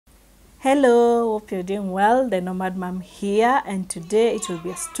Hello, hope you're doing well. The Nomad Mom here, and today it will be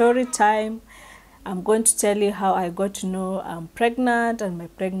a story time. I'm going to tell you how I got to know I'm pregnant and my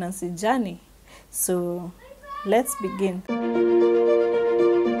pregnancy journey. So let's begin.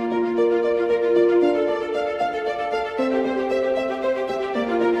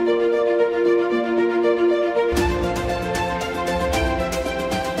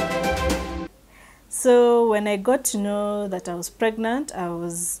 So when I got to know that I was pregnant, I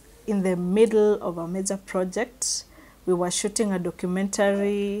was in the middle of a major project. We were shooting a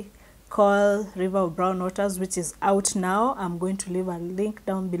documentary called River of Brown Waters, which is out now. I'm going to leave a link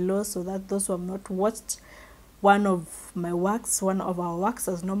down below so that those who have not watched one of our works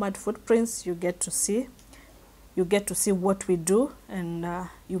as Nomad Footprints, you get to see what we do, and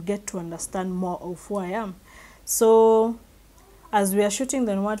you get to understand more of who I am. So as we are shooting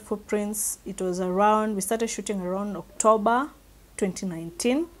the Nomad Footprints, we started shooting around October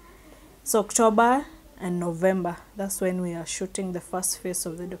 2019. So October and November, that's when we are shooting the first phase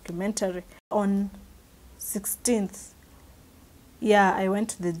of the documentary. On 16th, I went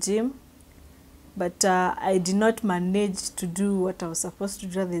to the gym, but I did not manage to do what I was supposed to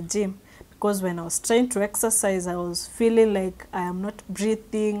do at the gym, because when I was trying to exercise, I was feeling like I am not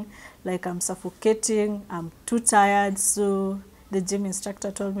breathing, like I'm suffocating, I'm too tired. So the gym instructor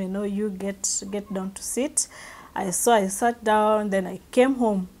told me, no, you get down to sit. I sat down, then I came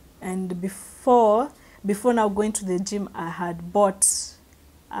home, and before now going to the gym, I had bought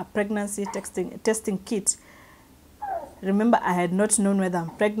a pregnancy testing kit. Remember, I had not known whether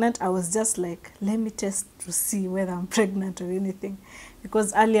I'm pregnant. I was just like, let me test to see whether I'm pregnant or anything,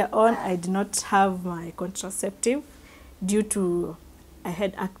 because earlier on I did not have my contraceptive due to I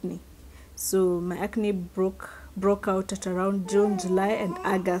had acne. So my acne broke out at around June, July, and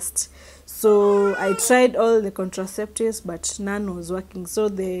August. So I tried all the contraceptives, but none was working. So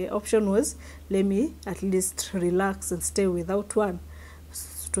the option was, let me at least relax and stay without one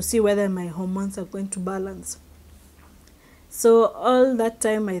to see whether my hormones are going to balance. So all that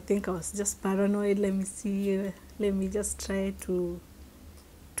time, I think I was just paranoid. Let me just try to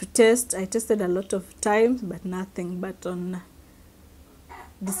test. I tested a lot of times, but nothing. But on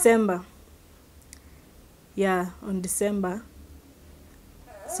December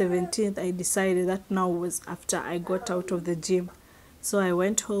 17th, I decided that now was after I got out of the gym. So I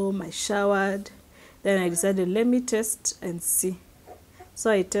went home, I showered, then I decided, let me test and see. So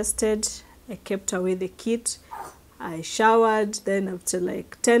I tested, I kept away the kit, I showered, then after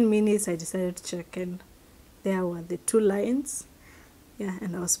like 10 minutes, I decided to check, and there were the 2 lines.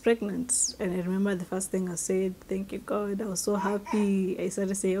 And I was pregnant. And I remember the first thing I said, thank you, God. I was so happy. I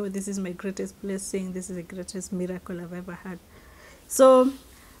started saying, oh, this is my greatest blessing. This is the greatest miracle I've ever had. So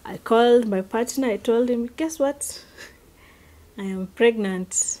I called my partner. I told him, guess what? I am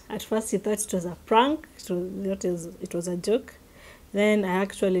pregnant. At first, he thought it was a prank. It was a joke. Then I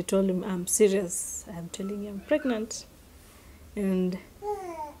actually told him, I'm serious. I'm telling you, I'm pregnant. And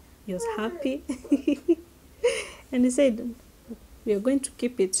he was happy. And he said, we are going to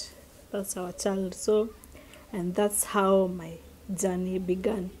keep it. That's our child. So, and that's how my journey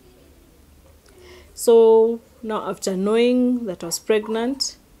began. So now, after knowing that I was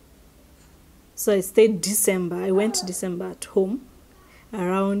pregnant, so I stayed December. I went December at home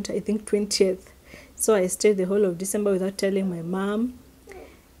around, I think, 20th. So I stayed the whole of December without telling my mom.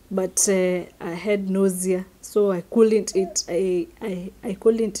 But I had nausea, so I couldn't eat. I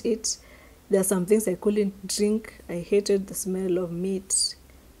couldn't eat. There are some things I couldn't drink. I hated the smell of meat,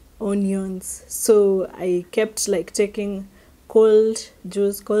 onions. So I kept like taking cold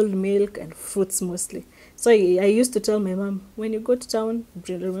juice, cold milk, and fruits mostly. So I used to tell my mom, when you go to town,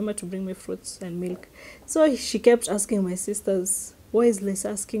 remember to bring me fruits and milk. So she kept asking my sisters, why is Liz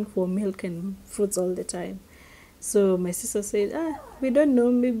asking for milk and fruits all the time? So my sister said, we don't know,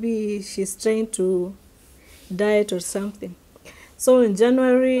 maybe she's trying to diet or something. So in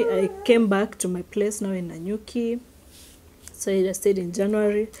January, I came back to my place now in Nanyuki. So I stayed in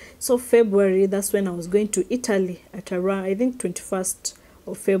January. So February, that's when I was going to Italy at around, I think, 21st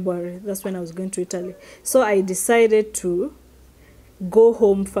of February. That's when I was going to Italy. So I decided to go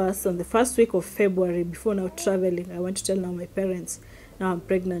home first on the first week of February before now traveling. I went to tell now my parents, now I'm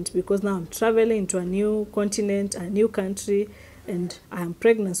pregnant, because now I'm traveling to a new continent, a new country, and I am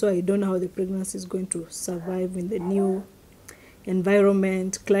pregnant. So I don't know how the pregnancy is going to survive in the new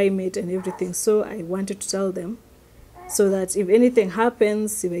environment, climate, and everything. So I wanted to tell them so that if anything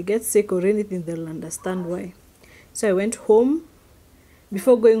happens, if I get sick or anything, they'll understand why. So I went home.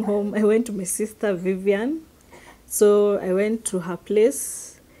 Before going home, I went to my sister Vivian. So I went to her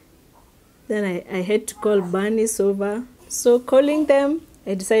place. Then I had to call Bunnies over. So calling them,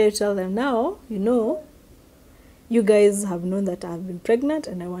 I decided to tell them, now, you guys have known that I've been pregnant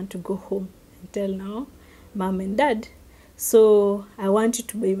and I want to go home and tell now mom and dad. So I want you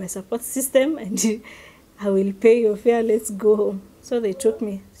to be my support system and I will pay your fare. Let's go home. So they took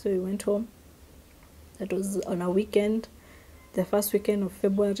me. So we went home. That was on a weekend, the first weekend of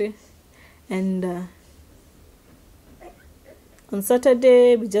February. And on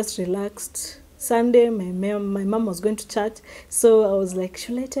Saturday, we just relaxed. Sunday, my mom was going to church, so I was like,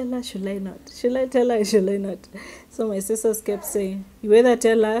 should I tell her, should I not? Should I tell her, should I not? So my sisters kept saying, you either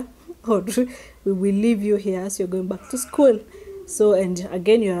tell her or we will leave you here as you're going back to school. So, and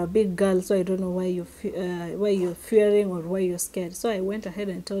again, you're a big girl, so I don't know why you're fearing or why you're scared. So I went ahead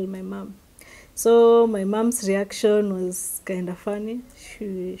and told my mom. So my mom's reaction was kind of funny.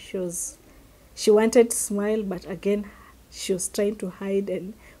 She wanted to smile, but again, she was trying to hide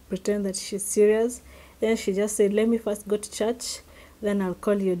and pretend that she's serious. Then she just said, let me first go to church, then I'll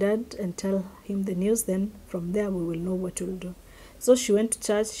call your dad and tell him the news, then from there we will know what we'll do. So she went to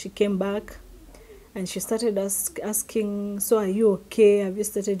church, she came back, and she started asking, so are you okay? Have you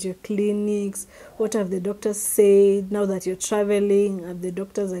started your clinics? What have the doctors said? Now that you're traveling, have the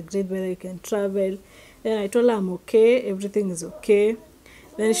doctors agreed whether you can travel? Then I told her I'm okay, everything is okay.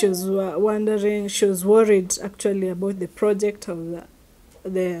 Then she was wondering, she was worried actually about the project of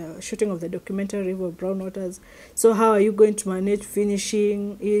the shooting of the documentary River Brown Waters. So how are you going to manage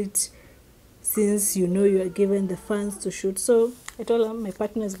finishing it since you know you are given the funds to shoot? So I told her my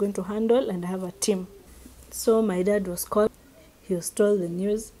partner is going to handle and I have a team. So my dad was called. He was told the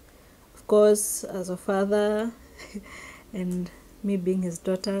news. Of course, as a father and me being his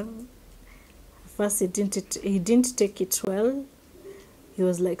daughter, first he didn't take it well. He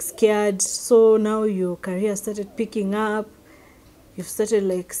was like scared. So now your career started picking up. You've started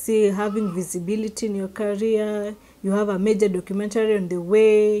like having visibility in your career. You have a major documentary on the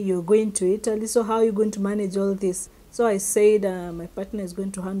way. You're going to Italy. So how are you going to manage all this? So I said my partner is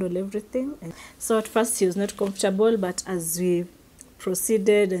going to handle everything. And so at first he was not comfortable, but as we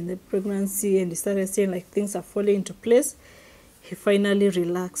proceeded and the pregnancy and he started seeing like things are falling into place, he finally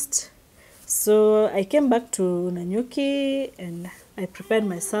relaxed. So I came back to Nanyuki and I prepared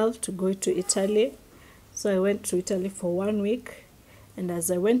myself to go to Italy. So I went to Italy for 1 week. And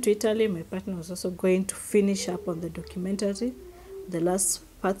as I went to Italy, my partner was also going to finish up on the documentary, the last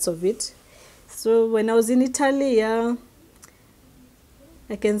parts of it. So when I was in Italy, yeah,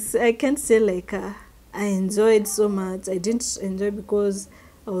 I can't say like I enjoyed so much. I didn't enjoy because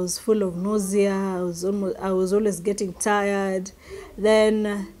I was full of nausea. I was always getting tired.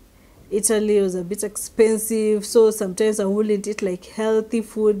 Then Italy was a bit expensive, so sometimes I wouldn't eat like healthy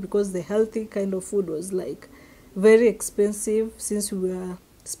food because the healthy kind of food was like very expensive since we were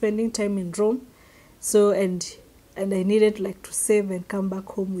spending time in Rome. So and I needed like to save and come back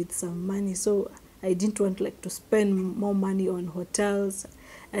home with some money. So I didn't want like to spend more money on hotels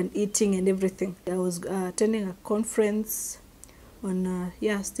and eating and everything. I was attending a conference on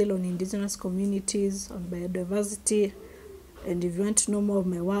still on indigenous communities, on biodiversity. And if you want to know more of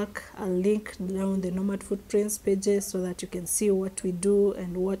my work, I'll link down the Nomad Footprints pages so that you can see what we do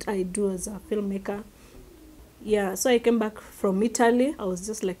and what I do as a filmmaker. Yeah, so I came back from Italy. I was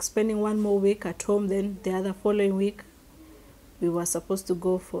just like spending 1 more week at home. Then the other following week, we were supposed to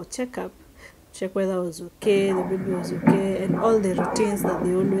go for checkup, check whether I was okay, the baby was okay, and all the routines that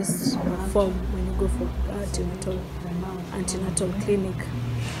they always perform when you go for antenatal clinic.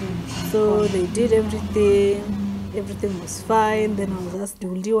 So they did everything. Everything was fine. Then I was asked,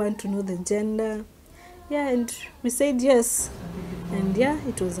 do you want to know the gender? Yeah, and we said yes. And yeah,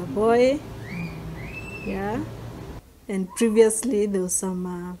 it was a boy. Yeah. And previously there was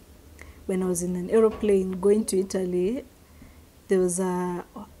some, when I was in an aeroplane going to Italy, there was a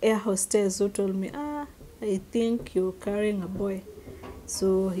air hostess who told me, I think you're carrying a boy.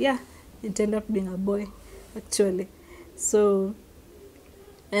 So yeah, it ended up being a boy actually. So,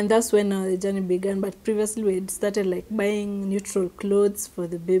 and that's when the journey began. But previously we had started like buying neutral clothes for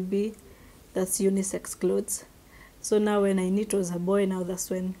the baby. That's unisex clothes. So now when I knew it was a boy, now that's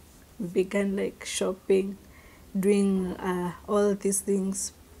when we began like shopping, doing all these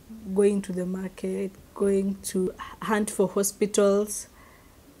things, going to the market, going to hunt for hospitals.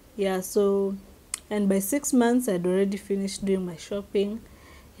 Yeah, so, and by 6 months I'd already finished doing my shopping.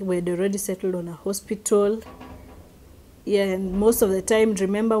 We had already settled on a hospital. Yeah, and most of the time,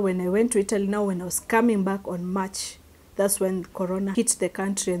 remember when I went to Italy, now when I was coming back on March, that's when Corona hit the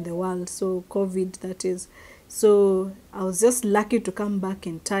country and the world, so COVID that is. So I was just lucky to come back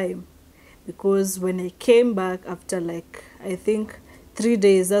in time, because when I came back after like, I think 3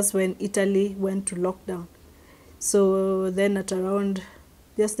 days, that's when Italy went to lockdown. So then at around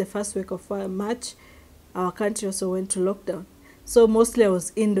just the first week of March, our country also went to lockdown. So mostly I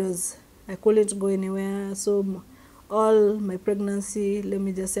was indoors. I couldn't go anywhere. So all my pregnancy, let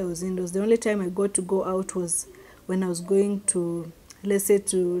me just say I was indoors. The only time I got to go out was when I was going to, let's say,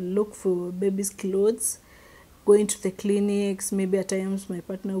 to look for baby's clothes, going to the clinics. Maybe at times my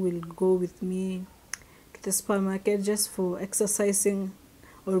partner will go with me to the supermarket just for exercising,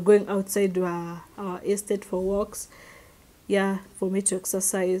 or going outside our estate for walks. Yeah, for me to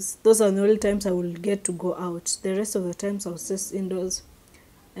exercise. Those are the only times I will get to go out. The rest of the times I was just indoors,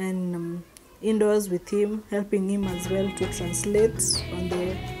 and indoors with him, helping him as well to translate on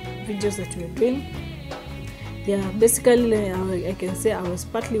the videos that we were doing. Yeah, basically I can say I was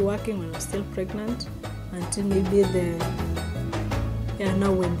partly working when I was still pregnant until maybe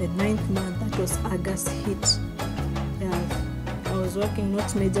now when the 9th month, that was August, hit. Yeah, I was working not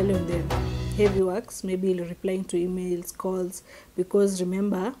majorly on the heavy works, maybe replying to emails, calls, because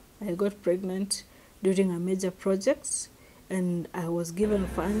remember, I got pregnant during a major project and I was given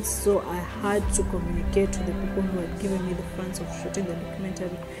funds, so I had to communicate to the people who had given me the funds of shooting the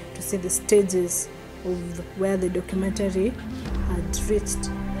documentary to see the stages of where the documentary had reached,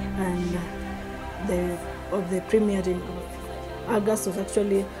 and the premiering of August was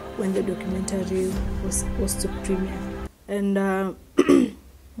actually when the documentary was supposed to premiere. And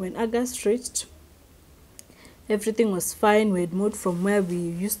when August reached, everything was fine. We had moved from where we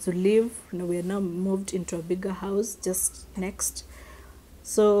used to live. We had now moved into a bigger house just next.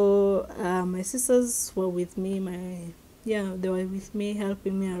 So my sisters were with me. They were with me,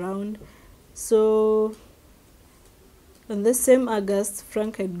 helping me around. So on the same August,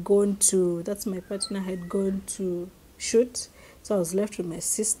 Frank had gone to, that's my partner, had gone to shoot. So I was left with my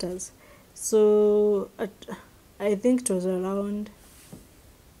sisters. So I think it was around,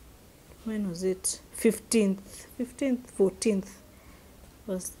 when was it? 14th.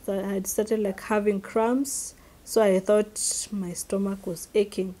 I had started like having cramps. So I thought my stomach was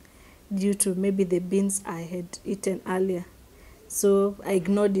aching due to maybe the beans I had eaten earlier. So I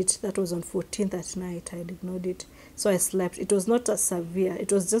ignored it. That was on 14th at night. I had ignored it. So I slept. It was not as severe.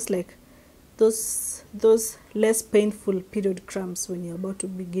 It was just like those less painful period cramps when you're about to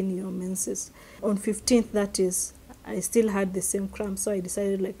begin your menses. On 15th, that is, I still had the same cramps. So I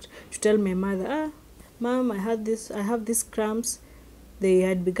decided like to tell my mother, Mom, I have these cramps. They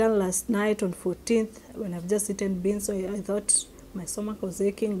had begun last night on 14th when I've just eaten beans. So I thought my stomach was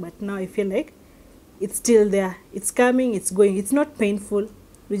aching, but now I feel like it's still there. It's coming, it's going. It's not painful.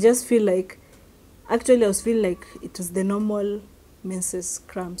 We just feel like, actually I was feeling like it was the normal menses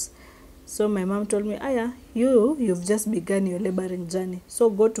cramps. So my mom told me, Aya, you've just begun your laboring journey. So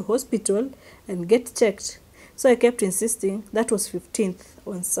go to hospital and get checked. So I kept insisting. That was 15th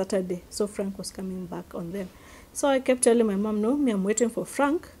on Saturday. So Frank was coming back on them. So I kept telling my mom, no, I'm waiting for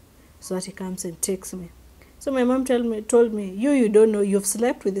Frank so that he comes and takes me. So my mom told me, you don't know, you've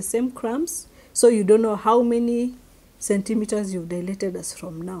slept with the same cramps, so you don't know how many centimeters you've dilated as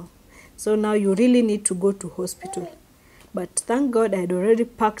from now. So now you really need to go to hospital. But thank God I had already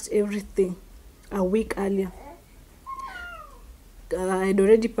packed everything a week earlier. I had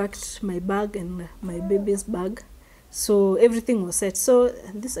already packed my bag and my baby's bag. So everything was set. So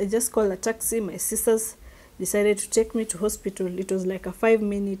I just called a taxi. My sisters decided to take me to hospital. It was like a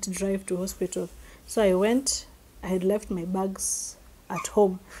 5-minute drive to hospital. So I went. I had left my bags at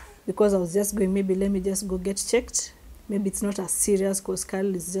home because I was just going, maybe let me just go get checked. Maybe it's not as serious because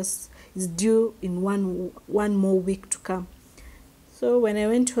Carl is due in one more week to come. So when I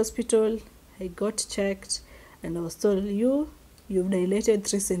went to hospital, I got checked and I was told, you've dilated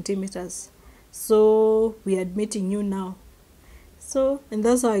 3 centimeters. So we are admitting you now. So, and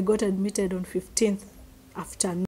that's how I got admitted on 15th afternoon.